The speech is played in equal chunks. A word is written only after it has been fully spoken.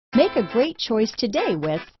Make a great choice today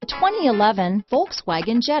with the 2011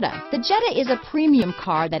 Volkswagen Jetta. The Jetta is a premium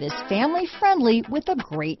car that is family friendly with a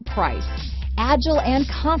great price. Agile and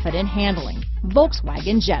confident handling.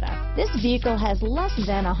 Volkswagen Jetta. This vehicle has less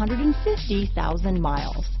than 150,000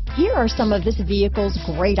 miles. Here are some of this vehicle's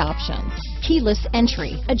great options: keyless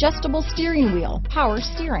entry, adjustable steering wheel, power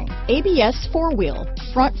steering, ABS 4-wheel,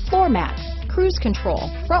 front floor mats, cruise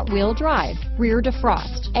control, front wheel drive, rear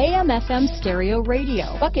defrost, AM/FM stereo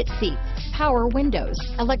radio, bucket seats, power windows,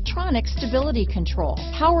 electronic stability control,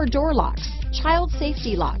 power door locks, child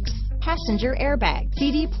safety locks, passenger airbag,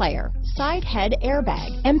 CD player, side head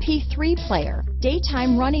airbag, MP3 player,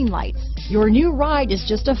 daytime running lights. Your new ride is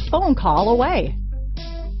just a phone call away.